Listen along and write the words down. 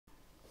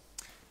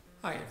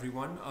Hi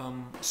everyone. I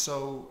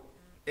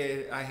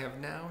have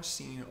now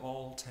seen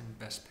all 10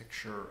 Best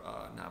Picture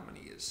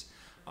nominees.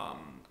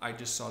 I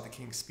just saw The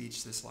King's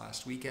Speech this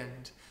last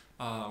weekend,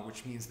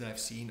 which means that I've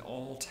seen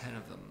all 10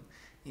 of them.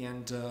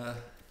 And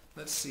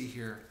let's see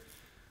here.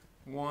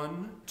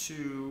 One,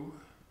 two,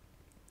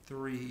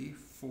 three,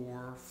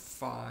 four,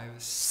 five,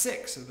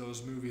 six of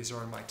those movies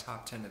are in my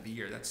top 10 of the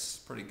year. That's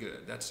pretty good.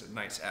 That's a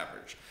nice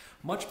average.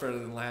 Much better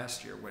than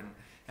last year when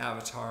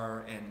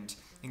Avatar and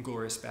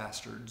Inglourious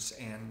Bastards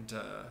and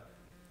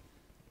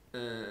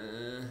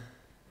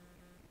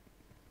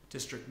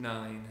District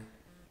 9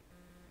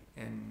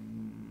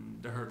 and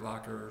The Hurt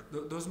Locker.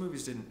 Those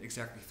movies didn't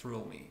exactly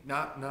thrill me.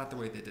 Not the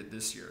way they did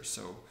this year.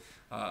 So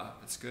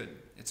it's good.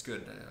 It's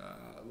good.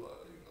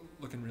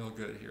 Looking real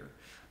good here.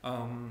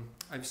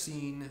 I've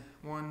seen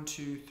one,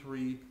 two,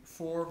 three,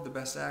 four of the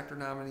Best Actor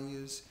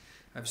nominees.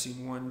 I've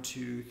seen one,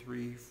 two,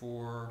 three,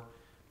 four,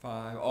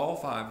 five, all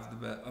five of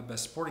the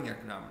Best Supporting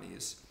Actor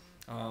nominees.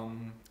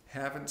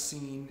 Haven't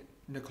seen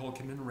Nicole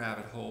Kidman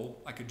Rabbit Hole.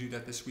 I could do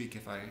that this week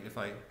if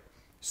I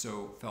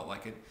so felt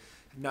like it.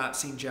 Not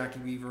seen Jackie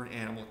Weaver in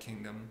Animal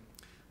Kingdom.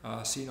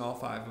 Seen all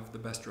five of the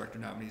Best Director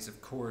nominees,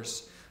 of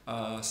course.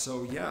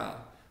 So yeah,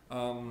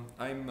 I'm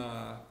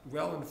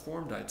well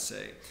informed, I'd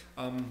say.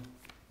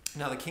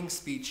 Now, The King's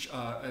Speech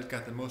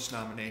got the most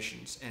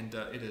nominations, and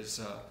it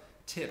is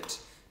tipped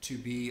to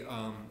be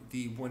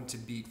the one to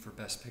beat for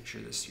Best Picture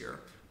this year.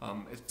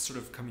 It's sort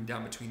of coming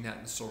down between that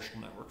and Social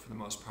Network for the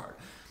most part.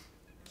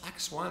 Black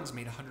Swan's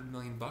made $100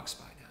 million by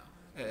now.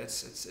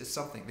 It's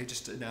something. They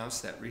just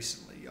announced that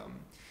recently.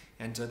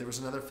 And there was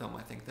another film,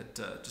 I think, that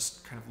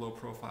just kind of low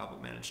profile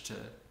but managed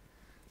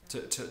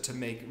to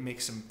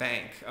make some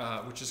bank,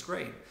 which is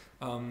great.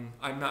 I'm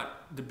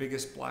not the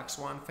biggest Black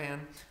Swan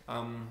fan.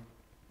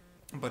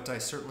 But I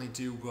certainly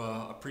do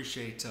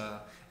appreciate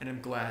and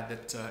I'm glad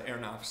that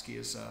Aronofsky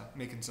is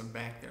making some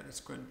bank there. That's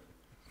good.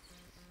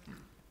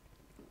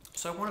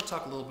 So I want to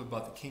talk a little bit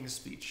about The King's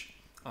Speech,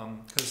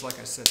 because like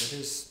I said, it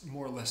is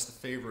more or less the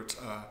favorite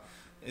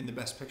in the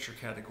Best Picture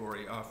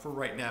category, for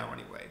right now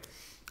anyway. It's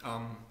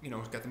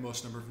got the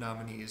most number of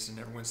nominees and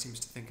everyone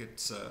seems to think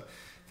it's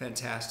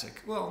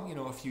fantastic. Well,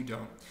 a few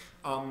don't.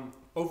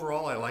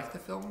 Overall, I like the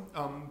film,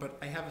 but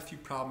I have a few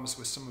problems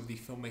with some of the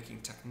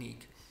filmmaking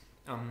technique.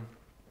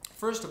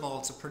 First of all,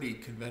 it's a pretty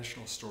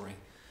conventional story.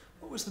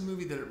 What was the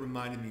movie that it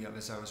reminded me of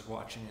as I was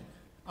watching it?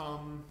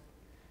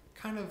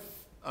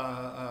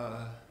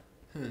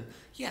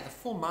 Yeah, The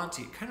Full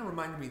Monty. It kind of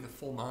reminded me of The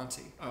Full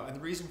Monty. And the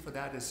reason for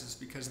that is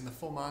because in The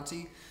Full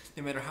Monty,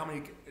 no matter how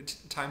many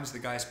times the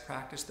guys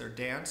practice their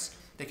dance,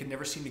 they can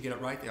never seem to get it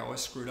right. They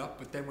always screw it up.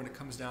 But then when it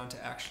comes down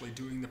to actually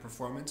doing the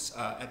performance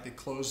at the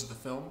close of the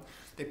film,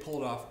 they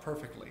pull it off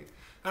perfectly.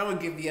 I don't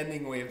want to give the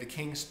ending away of The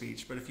King's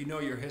Speech, but if you know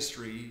your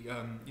history,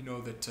 you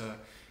know that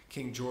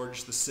King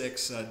George VI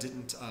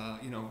didn't,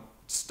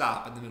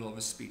 stop in the middle of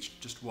his speech,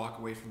 just walk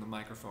away from the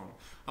microphone.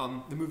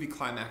 The movie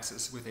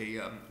climaxes with the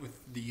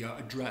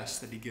address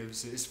that he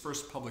gives, his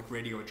first public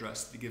radio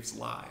address that he gives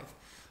live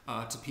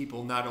to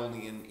people not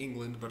only in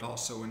England but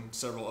also in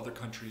several other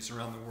countries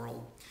around the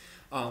world.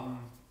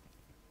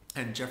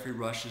 And Geoffrey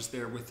Rush is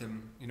there with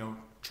him,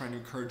 trying to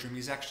encourage him.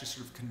 He's actually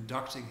sort of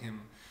conducting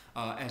him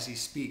as he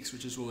speaks,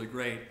 which is really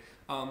great.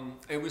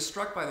 I was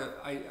struck by the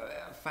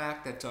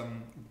fact that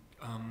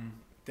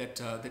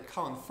that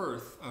Colin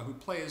Firth, who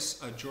plays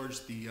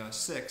George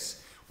VI,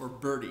 or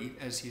Bertie,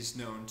 as he's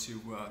known to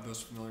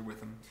those familiar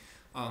with him,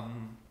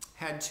 Colin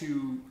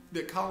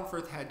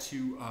Firth had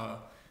to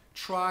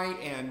try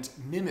and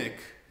mimic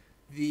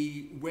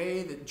the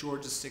way that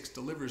George VI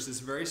delivers this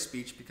very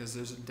speech, because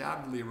there's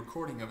undoubtedly a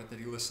recording of it that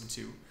he listened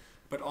to,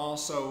 but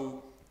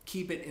also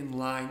keep it in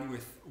line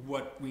with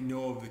what we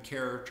know of the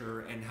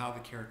character and how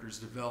the character is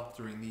developed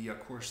during the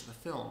course of the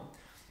film.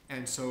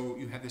 And so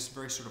you have this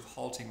very sort of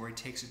halting where he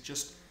takes it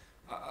just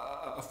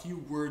a few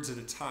words at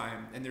a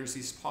time, and there's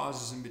these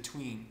pauses in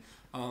between.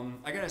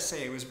 I gotta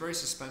say, it was very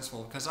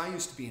suspenseful because I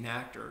used to be an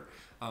actor,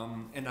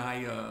 and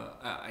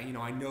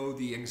I know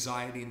the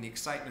anxiety and the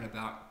excitement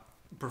about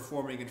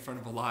performing in front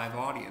of a live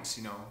audience,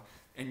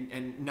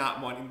 and not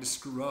wanting to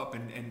screw up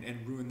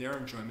and ruin their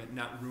enjoyment,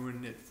 not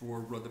ruin it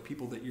for the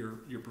people that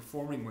you're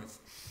performing with.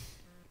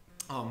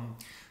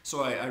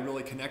 So I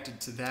really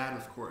connected to that,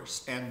 of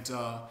course, and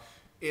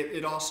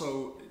it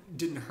also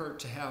didn't hurt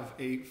to have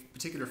a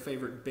particular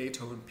favorite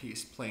Beethoven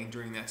piece playing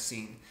during that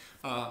scene.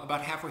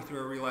 About halfway through,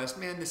 I realized,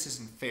 man, this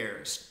isn't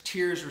fair.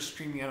 Tears were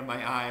streaming out of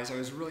my eyes. I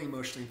was really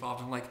emotionally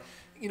involved. I'm like,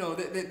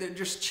 they're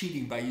just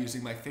cheating by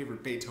using my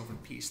favorite Beethoven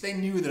piece. They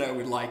knew that I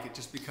would like it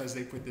just because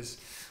they put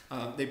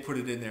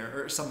it in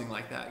there or something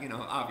like that.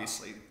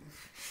 Obviously.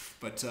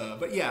 But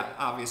yeah,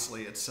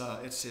 obviously it's a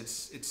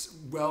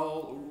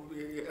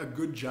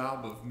good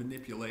job of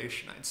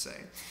manipulation, I'd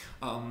say.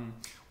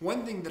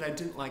 One thing that I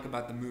didn't like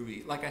about the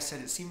movie, like I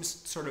said, it seems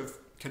sort of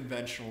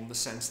conventional in the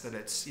sense that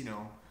it's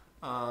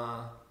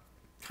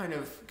kind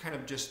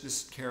of just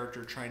this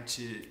character trying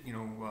to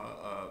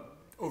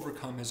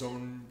overcome his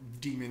own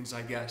demons,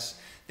 I guess.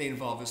 They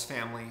involve his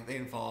family. They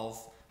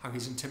involve how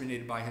he's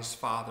intimidated by his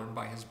father and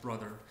by his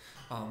brother.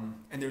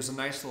 And there's a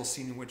nice little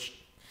scene in which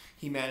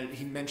he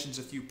mentions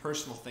a few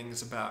personal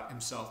things about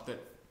himself that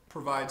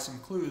provide some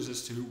clues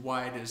as to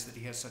why it is that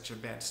he has such a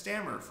bad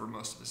stammer for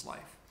most of his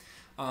life.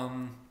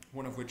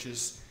 One of which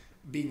is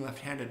being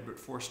left-handed but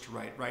forced to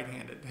write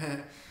right-handed.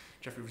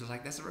 Jeffrey was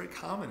like, that's very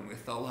common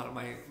with a lot of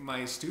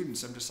my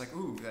students. I'm just like,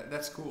 ooh,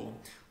 that's cool.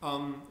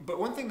 But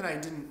one thing that I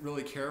didn't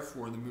really care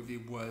for in the movie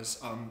was,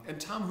 and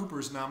Tom Hooper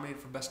is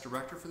nominated for Best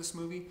Director for this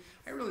movie.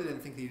 I really didn't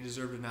think that he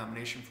deserved a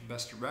nomination for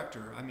Best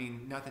Director. I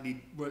mean, not that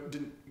he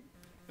didn't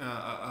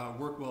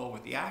work well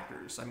with the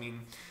actors. I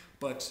mean,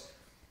 but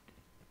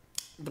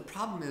the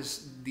problem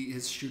is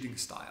his shooting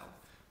style.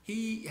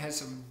 He has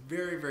some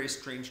very, very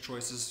strange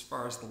choices as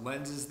far as the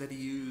lenses that he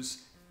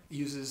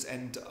uses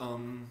and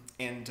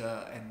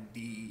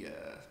the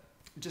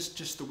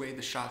just the way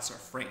the shots are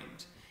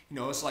framed. You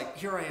know, it's like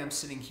here I am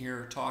sitting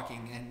here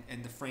talking,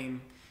 and the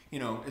frame, you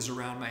know, is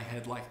around my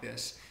head like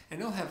this, and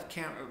they'll have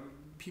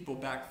people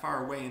back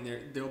far away,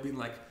 and they'll be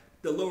like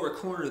the lower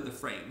corner of the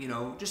frame, you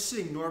know, just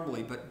sitting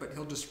normally, but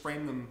he'll just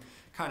frame them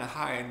kind of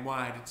high and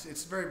wide.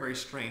 It's very, very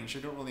strange. I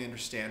don't really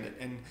understand it.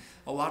 And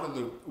a lot of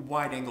the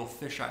wide-angle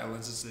fisheye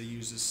lenses they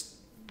use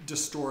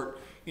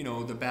distort, you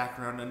know, the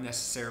background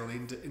unnecessarily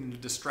in a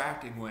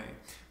distracting way.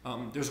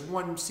 There's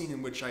one scene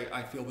in which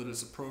I feel that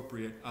it's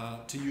appropriate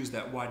to use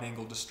that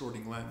wide-angle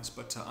distorting lens,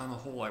 but on the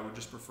whole, I would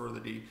just prefer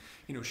that he,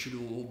 you know, shoot a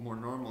little more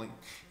normally.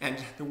 And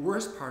the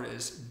worst part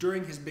is,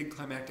 during his big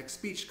climactic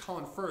speech,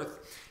 Colin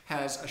Firth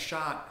has a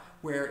shot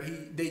where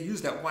they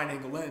use that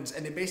wide-angle lens,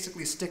 and they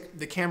basically stick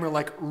the camera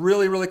like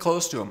really, really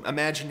close to him.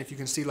 Imagine if you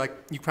can see, like,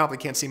 you probably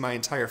can't see my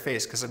entire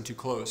face because I'm too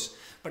close,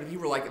 but if you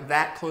were like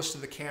that close to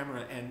the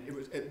camera and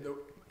the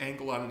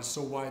angle on it is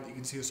so wide that you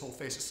can see his whole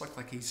face, it's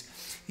like he's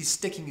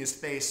sticking his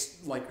face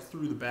like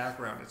through the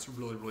background. It's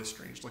really, really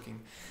strange looking,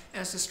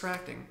 and it's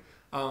distracting.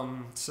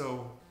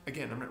 So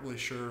again, I'm not really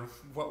sure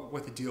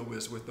what the deal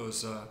is with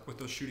those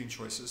shooting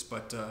choices,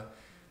 but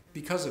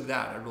because of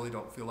that, I really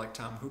don't feel like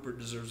Tom Hooper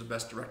deserves a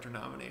Best Director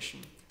nomination.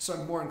 So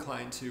I'm more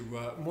inclined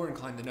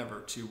than ever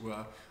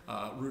to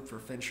root for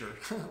Fincher,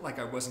 like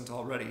I wasn't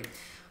already.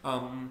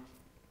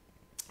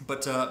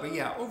 But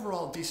yeah,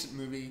 overall decent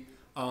movie.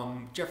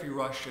 Jeffrey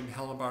Rush and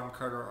Helena Bonham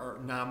Carter are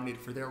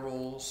nominated for their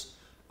roles,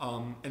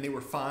 and they were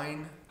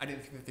fine. I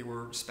didn't think that they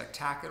were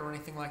spectacular or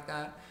anything like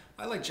that.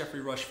 I like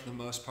Jeffrey Rush for the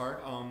most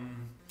part.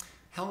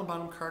 Helena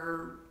Bonham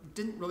Carter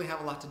didn't really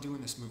have a lot to do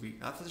in this movie.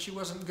 Not that she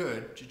wasn't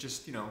good. She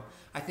just, you know,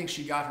 I think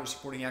she got her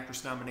supporting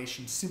actress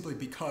nomination simply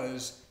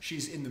because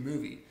she's in the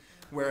movie.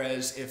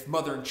 Whereas if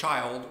Mother and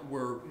Child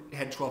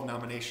had 12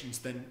 nominations,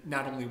 then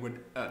not only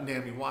would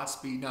Naomi Watts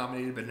be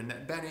nominated, but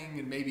Annette Bening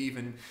and maybe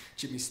even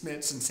Jimmy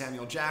Smits and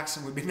Samuel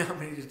Jackson would be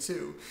nominated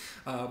too.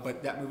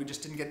 But that movie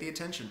just didn't get the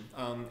attention,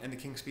 and The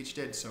King's Speech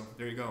did. So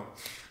there you go.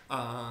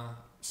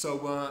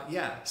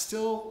 Yeah,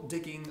 still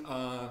digging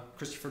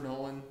Christopher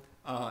Nolan.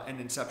 And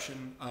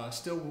Inception,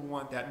 still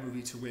want that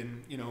movie to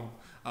win, you know,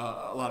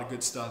 a lot of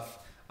good stuff,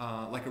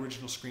 like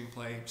original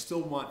screenplay.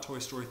 Still want Toy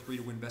Story 3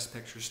 to win Best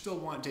Picture. Still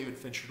want David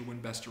Fincher to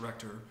win Best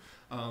Director.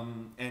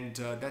 And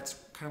that's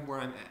kind of where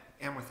I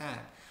am with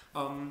that.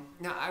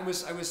 Now, I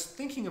was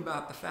thinking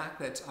about the fact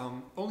that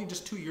only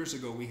just 2 years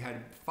ago we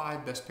had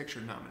 5 Best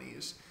Picture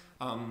nominees,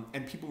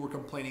 and people were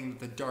complaining that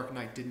The Dark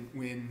Knight didn't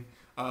win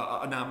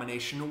a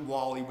nomination.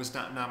 Wall-E was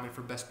not nominated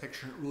for Best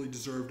Picture. It really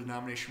deserved a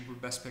nomination for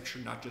Best Picture,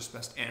 not just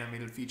Best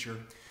Animated Feature.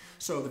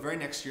 So the very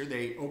next year,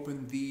 they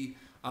opened the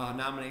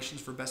nominations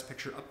for Best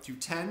Picture up to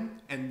 10,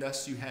 and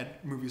thus you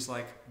had movies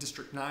like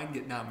District 9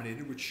 get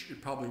nominated, which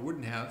it probably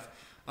wouldn't have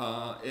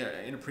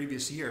in a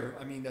previous year.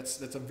 I mean,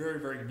 that's a very,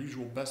 very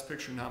unusual Best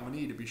Picture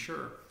nominee, to be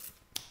sure.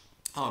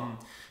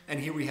 And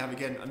here we have,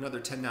 again, another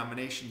 10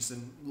 nominations,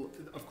 and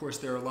of course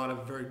there are a lot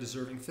of very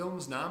deserving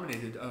films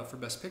nominated for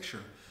Best Picture.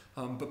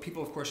 But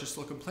people, of course, are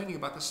still complaining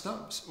about the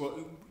snubs. Well,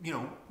 you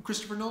know,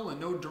 Christopher Nolan,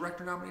 no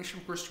director nomination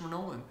for Christopher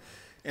Nolan.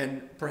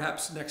 And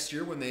perhaps next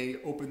year when they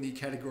open the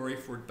category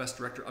for Best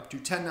Director up to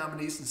 10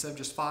 nominees instead of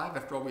just 5.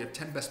 After all, we have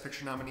 10 Best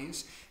Picture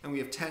nominees, and we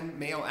have 10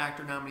 male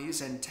actor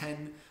nominees, and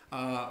 10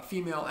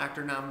 female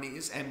actor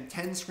nominees, and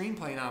 10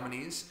 screenplay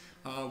nominees.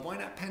 Why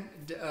not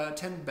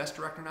 10 Best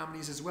Director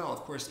nominees as well?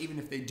 Of course, even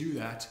if they do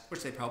that,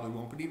 which they probably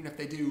won't, but even if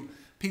they do,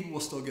 people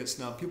will still get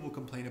snubbed. People will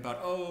complain about,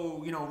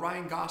 oh, you know,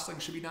 Ryan Gosling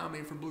should be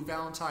nominated for Blue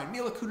Valentine.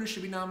 Mila Kunis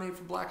should be nominated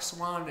for Black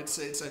Swan. It's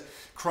a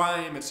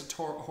crime. It's a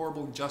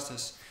horrible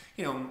injustice.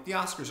 You know, the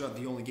Oscars aren't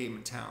the only game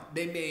in town.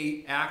 They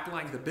may act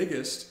like the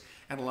biggest,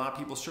 and a lot of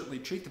people certainly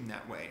treat them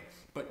that way.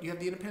 But you have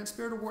the Independent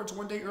Spirit Awards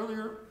one day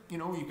earlier. You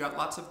know, you've got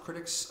lots of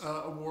critics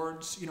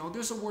awards. You know,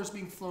 there's awards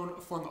being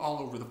flung all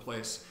over the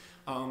place.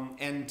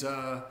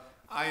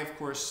 I, of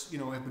course, you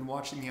know, have been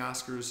watching the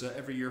Oscars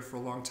every year for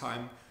a long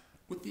time,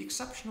 with the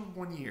exception of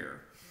 1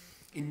 year.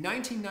 In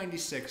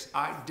 1996,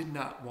 I did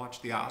not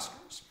watch the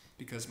Oscars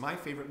because my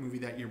favorite movie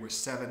that year was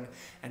Seven,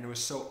 and I was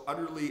so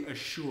utterly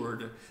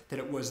assured that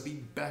it was the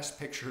best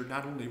picture,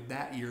 not only of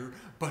that year,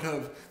 but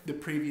of the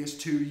previous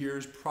 2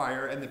 years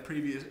prior and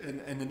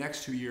the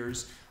next 2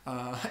 years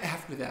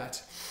after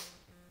that.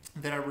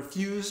 that I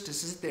refuse to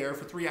sit there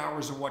for 3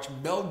 hours and watch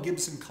Mel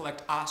Gibson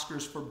collect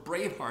Oscars for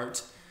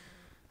Braveheart,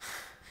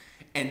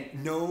 and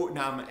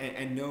not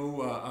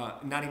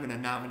even a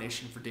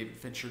nomination for David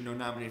Fincher, no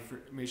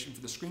nomination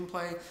for the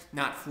screenplay,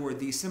 not for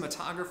the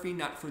cinematography,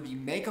 not for the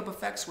makeup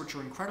effects, which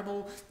are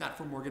incredible, not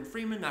for Morgan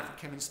Freeman, not for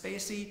Kevin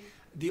Spacey.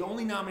 The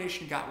only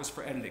nomination he got was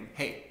for editing.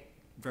 Hey,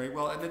 very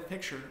well edited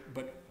picture,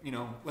 but you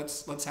know,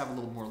 let's have a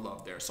little more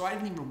love there. So I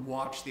didn't even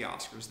watch the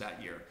Oscars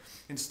that year.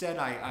 Instead,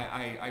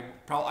 I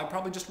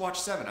probably just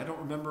watched 7. I don't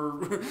remember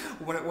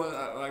what it was.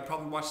 I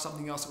probably watched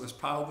something else. It was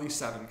probably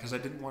 7 because I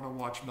didn't want to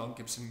watch Mel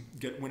Gibson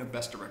win a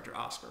Best Director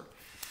Oscar.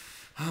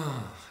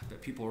 I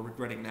bet people are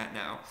regretting that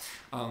now.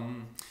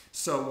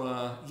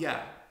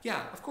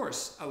 Yeah, of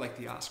course I like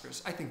the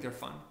Oscars. I think they're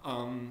fun,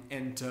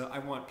 and I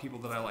want people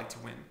that I like to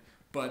win.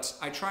 But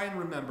I try and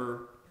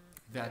remember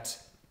that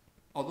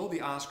although the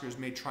Oscars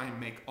may try and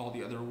make all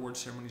the other award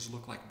ceremonies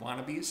look like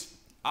wannabes,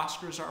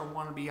 Oscars are a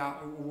wannabe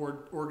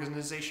award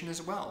organization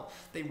as well.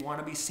 They want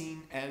to be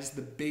seen as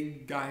the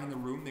big guy in the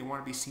room. They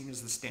want to be seen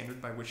as the standard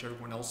by which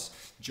everyone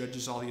else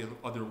judges all the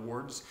other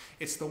awards.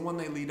 It's the one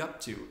they lead up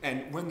to.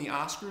 And when the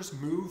Oscars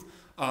move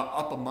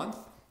up a month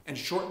and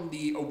shorten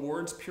the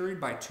awards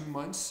period by 2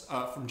 months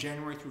from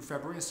January through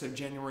February instead of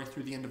January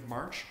through the end of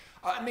March,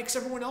 it makes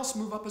everyone else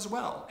move up as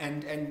well.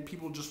 And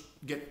people just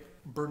get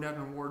burned out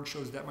on award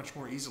shows that much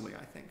more easily,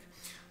 I think.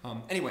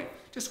 Anyway,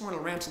 just want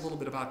to rant a little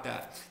bit about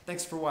that.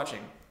 Thanks for watching.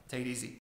 Take it easy.